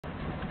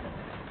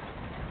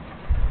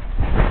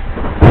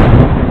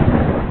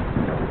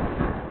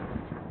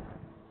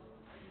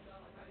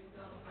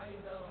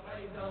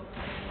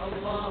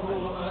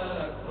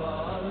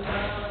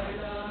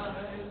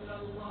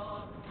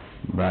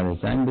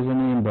زنگ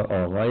بزنیم به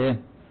آقای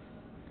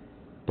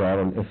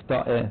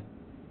دارالفتاء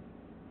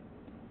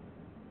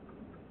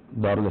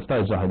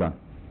زاهدان.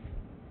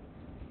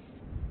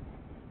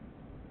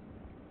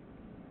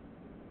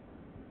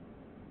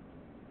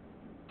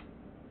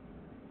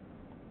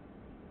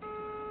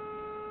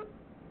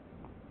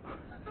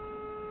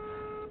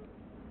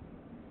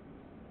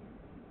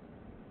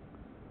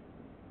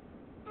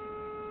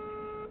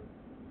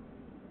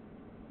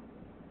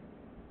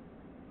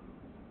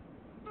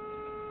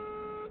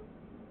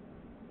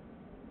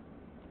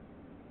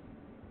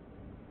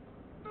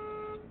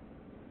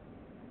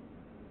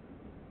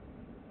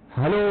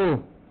 هلو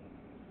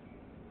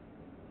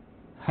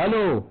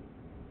هلو.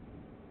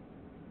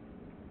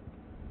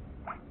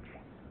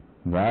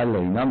 بله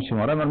اینا هم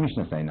شماره من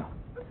میشناسه. اینا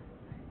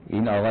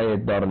این آقای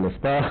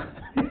دارالفتاء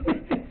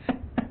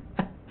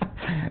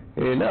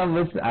اینا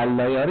مثل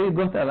اللهیاری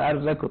گفت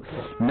عرض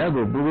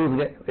نگو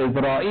بگو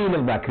اسرائیل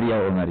و بکریه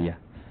و عمریه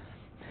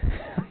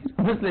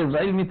مثل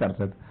اسرائیل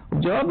میترسد.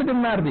 جواب بده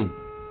مردی.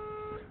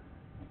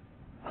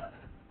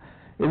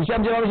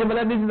 امشب جوابش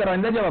بلد نیستی، در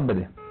آینده جواب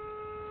بده.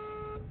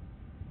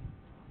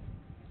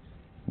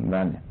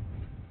 بله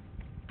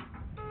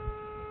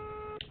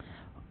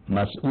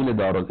مسئول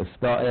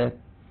دارالفتاء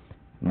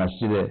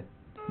مسجد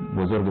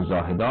بزرگ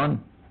زاهدان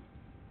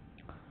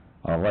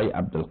آقای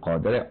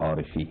عبدالقادر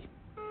عارفی.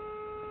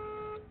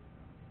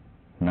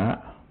 نه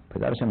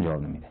پدرش هم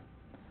جواب نمیده،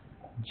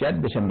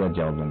 جدش هم داد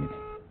جواب نمیده،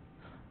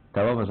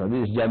 تواب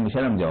صدیقش جد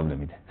میشن هم جواب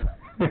نمیده.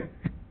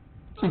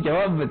 چی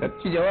جواب بده؟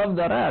 چی جواب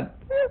دارد؟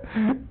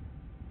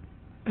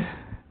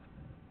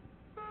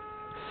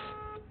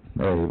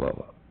 ای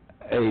بابا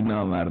ای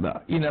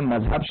نامردا. اینم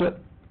مذهب شد،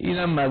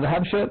 اینم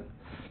مذهب شد.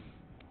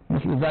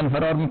 مثل زن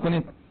فرار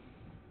میکنید.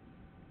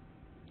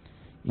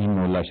 این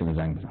مولا شده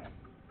زنگ بزنم.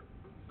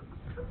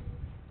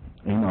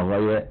 این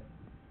آقای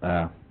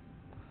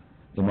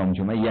امام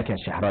جمعه یکی از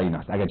شهرهای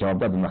ایناست. اگر جواب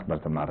داد اون وقت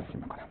براتون معرفی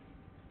میکنم،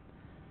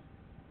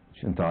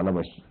 چون تا حالا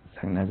باش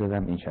زنگ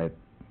نزدم. این شاید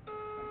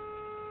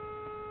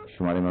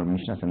شماره ما رو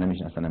میشناسه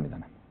نمیشناسه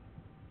نمیدونم.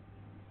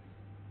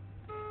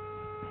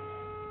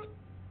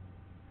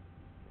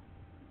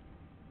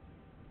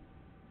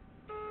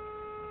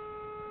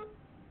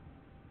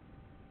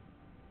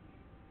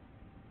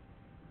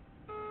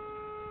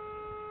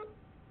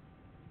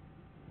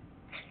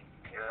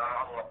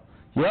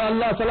 یا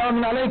الله.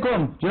 سلام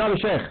علیکم جناب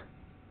شیخ.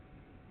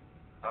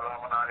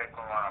 سلام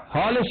علیکم.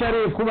 حال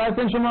شریف خوب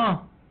هستین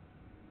شما؟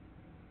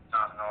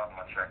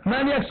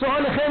 من یک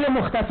سوال خیلی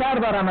مختصر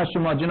دارم از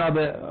شما جناب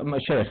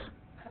شیخ،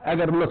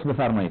 اگر لطف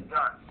بفرمایید.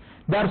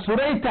 در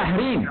سوره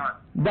تحریم،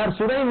 در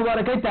سوره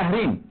مبارکه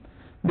تحریم،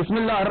 بسم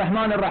الله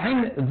الرحمن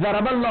الرحیم،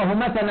 ضرب الله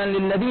مثلا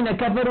للذین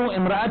كفروا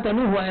امرأة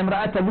نوح و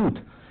امرأة لوط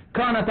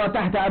كانتا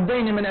تحت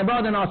عبدين من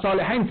عبادنا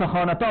صالحين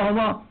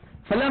فخانتاهما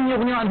فلم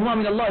یغنی عنهما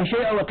من الله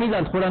شیئا و قیل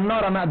ادخلا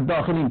النار مع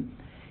الداخلین.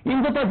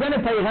 این دو تا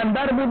زن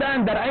پیغمبر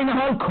بودن، در عین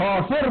حال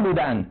کافر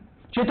بودن.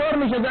 چطور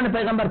میشه زن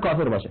پیغمبر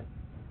کافر باشه؟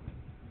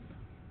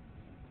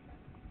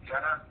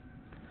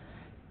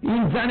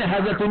 این زن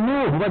حضرت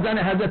نوح و زن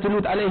حضرت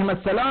لوط علیهم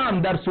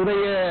السلام در سوره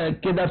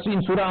که در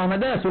این سوره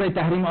آمده، سوره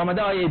تحریم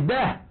آمده، آیه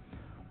 10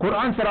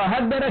 قرآن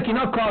صراحت داره که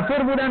اینا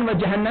کافر بودن و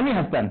جهنمی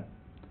هستن.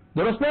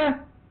 درسته؟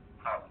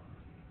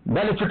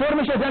 بله. چطور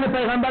میشه زن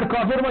پیغمبر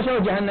کافر باشه و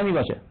جهنمی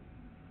باشه؟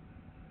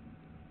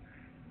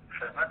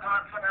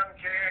 خدمتتون کنم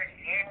که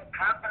این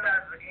قبل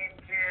از این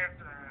که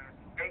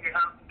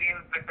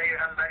به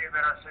پیغمبری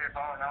برسه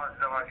با آنها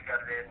ازدواج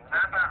کرده،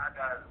 نه بعد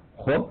از.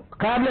 خب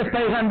قبل از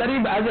پیغمبری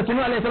حضرت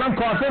نوح علیه السلام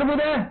کافر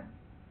بوده؟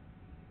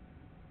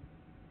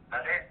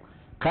 بله.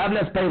 قبل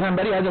از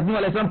پیغمبری حضرت نوح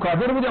علیه السلام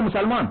کافر بوده یا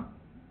مسلمان؟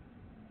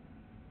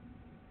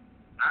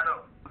 الو.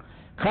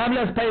 قبل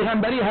از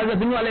پیغمبری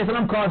حضرت نوح علیه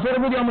السلام کافر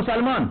بود یا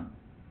مسلمان؟ نه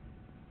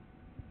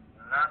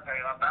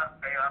پیغمبر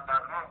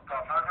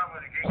کافر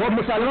نبوده. خب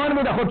مسلمان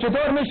بوده. خب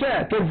چطور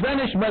میشه که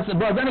زنش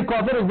با زن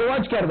کافر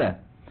ازدواج کرده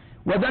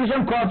و زنش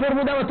هم کافر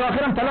بوده و تا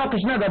آخرم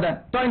طلاقش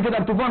نداده تا اینکه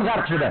در طوفان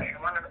غرق شده؟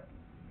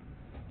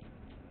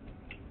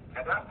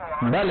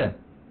 بله.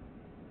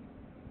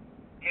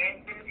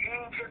 این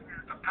که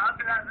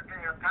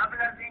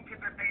قبل از اینکه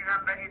به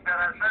پیغمبری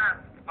برسن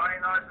با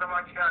اینا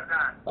ازدواج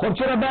کردن. خب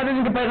چرا بعد از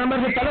اینکه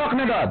پیغمبر طلاق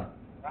نداد؟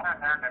 نه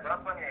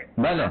نگاه کنید.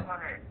 بله. نگاه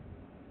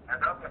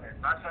کنید.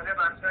 مسئله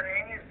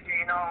این نیست که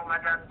اینا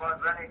اومدن با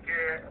زنی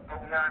که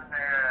قبلا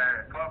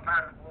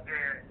کافر بوده.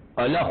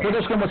 الله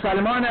خودش که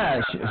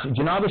مسلمانه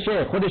جناب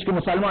شیخ، خودش که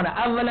مسلمانه.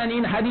 اولا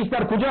این حدیث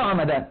در کجا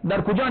آمده؟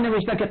 در کجا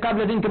نوشته که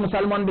قبل از اینکه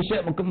مسلمان بشه،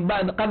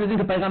 قبل از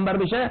اینکه پیغمبر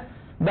بشه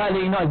بله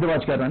اینا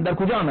ازدواج کردن؟ در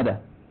کجا آمده؟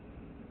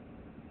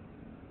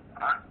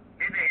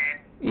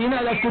 این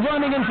از کجا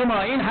میگین شما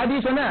این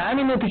حدیث؟ نه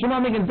همین که شما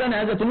میگین زن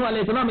حضرت نوح علیه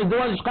السلام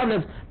ازدواجش قبل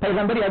از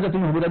پیغمبری حضرت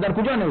نوح بوده، در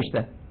کجا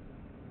نوشته؟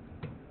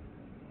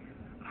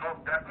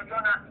 خب در کجا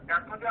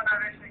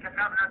نوشته که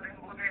قبل از این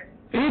بوده؟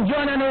 هیچ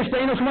جا ننوشته.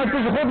 اینو شما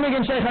پیش خود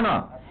میگین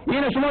شیخنا،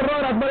 اینو شما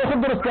راه از برای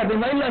خود درست کردین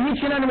و الا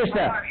هیچ کی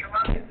ننوشته.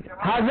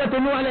 حضرت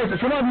نوح علیه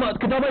السلام شما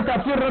کتابای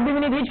تفسیر رو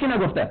ببینید هیچ کی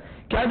نگفته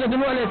که حضرت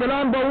نوح علیه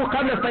السلام با او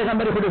قبل از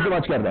پیغمبری خود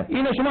ازدواج کرده.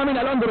 اینو شما من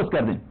الان درست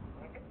کردین.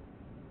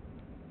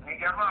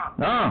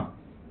 آه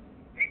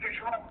اینکه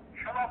شما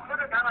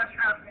خودت همش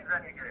حرف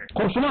میزنی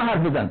که خب شما حرف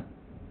بزن.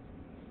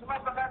 شما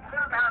فقط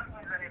خودت حرف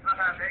میزنی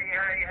فقط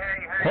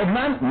هی خب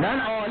من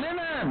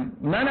عالمم،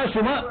 من از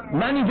شما،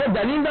 من اینجا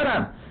دلیل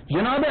دارم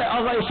جناب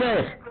آقای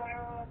شیخ.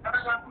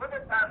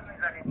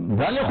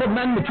 ولی خب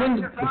من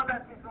چون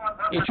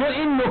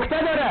این نکته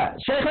داره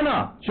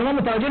شیخنا، شما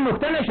متوجه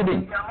نکته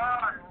نشدین.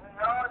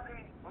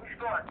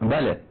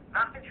 بله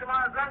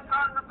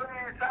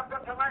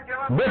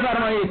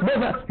بفرمایید.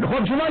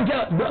 خب شما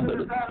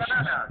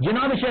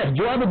جناب شیخ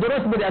جواب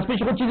درست بده، از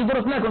پیش خود چیزی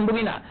درست نکن.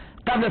 بگین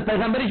قبل از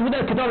پیغمبریش بوده،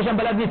 کتابش هم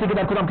بلد نیستی که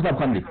در کدام کتاب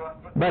خواندید.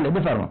 بله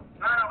بفرما.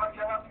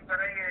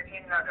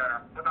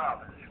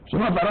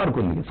 شما فرار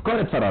کن دیگه،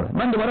 کارت فراره.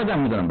 من دوباره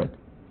جمع میدارم بهت.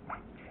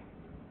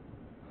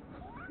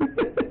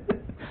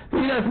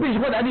 این از پیش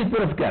خود حدیث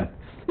درست کرد.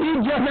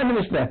 این جا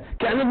ننوشته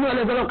که حضرت نوح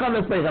علیه السلام قبل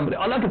از پیغمبری.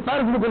 الله که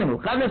فرض بکنیم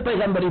قبل از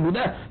پیغمبری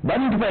بوده، بعد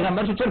اینکه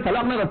پیغمبرش چرا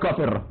طلاق نداد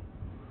کافر را؟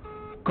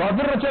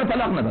 کافر را چرا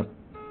طلاق نداد؟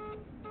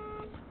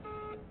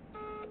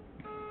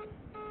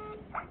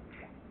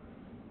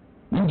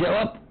 این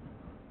جواب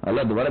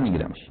الله دوباره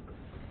میگیرمش.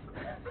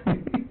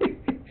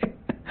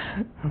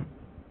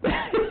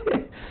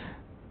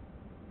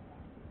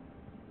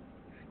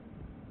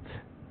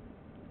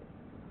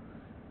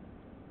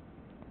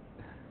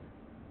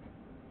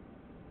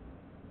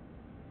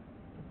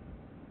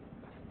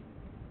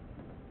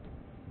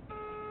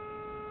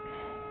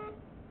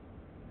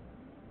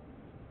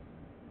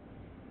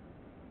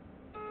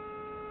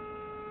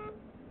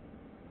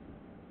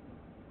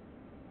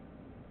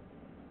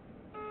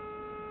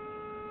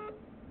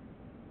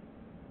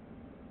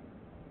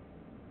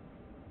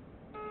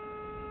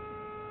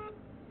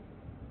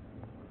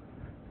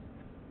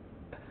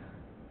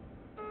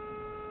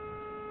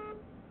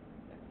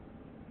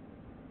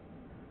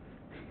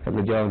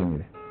 خیلی جواب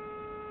نمیده.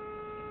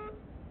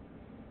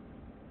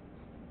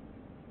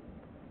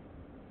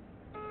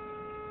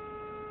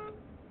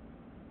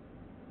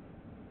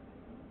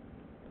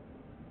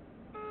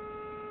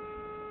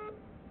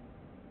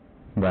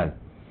 بله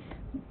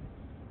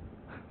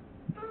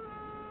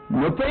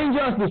نکته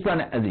اینجاست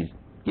دوستان عزیز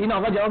که این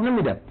آقا جواب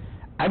نمیده.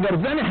 اگر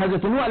زن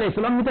حضرت نوح علیه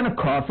السلام میتونه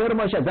کافر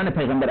باشه، زن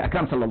پیغمبر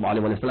اکرم صلی الله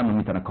علیه و سلم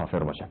میتونه کافر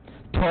باشه.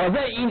 تازه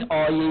این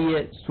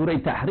آیه سوره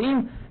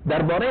تحریم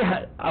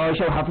درباره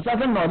عایشه و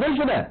حفصه نازل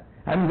شده.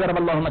 هم ضرب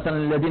الله مثلا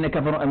الذين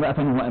كفروا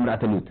امرأة نوح و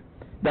امرأة لوط.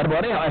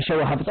 درباره عایشه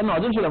و حفصه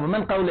نازل شده و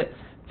من قول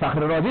فخر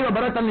رازی رو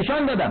برات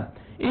نشان دادم.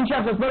 این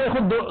شخص برای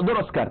خود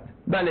درست کرد.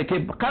 بله که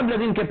قبل از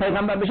این که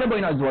پیغمبر بشه با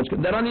این ازدواج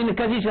کرد. در حالی این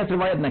کسی هیچ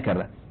روایت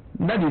نکرده.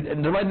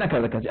 ندید روایت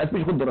نکرده کسی، از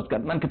پیش خود درست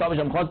کرد. من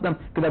کتابشم خواستم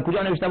که در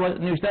کجا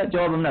نوشته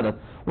جوابم نداد.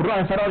 و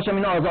راه فرارش هم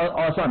اینا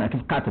آسانه که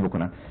قطع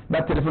بکنن.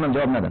 بعد تلفنم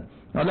جواب نداد.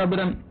 حالا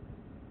برم.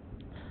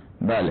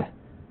 بله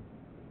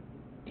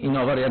این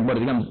آقا رو یک بار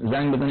دیگه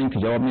زنگ بزنیم که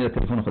جواب میده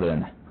تلفن خود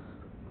نه.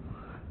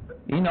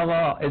 این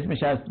آقا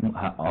اسمش از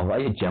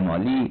آقای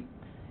جمالی،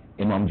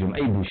 امام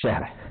جمعه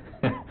بوشهر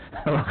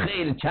و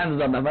خیلی چند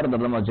هزار نفر در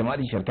نماز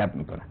جماعتی شرکت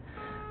میکنه.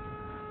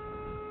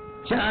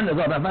 چند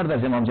هزار نفر در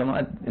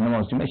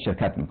نماز جمعه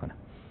شرکت میکنه.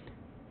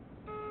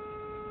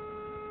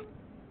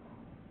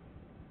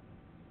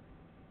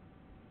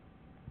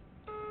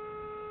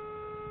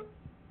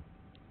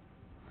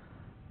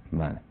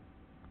 بله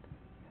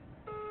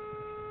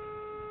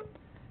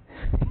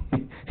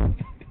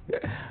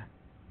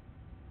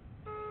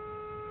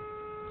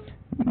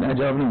نه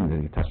جواب نمیده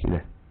دیگه،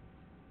 تصویره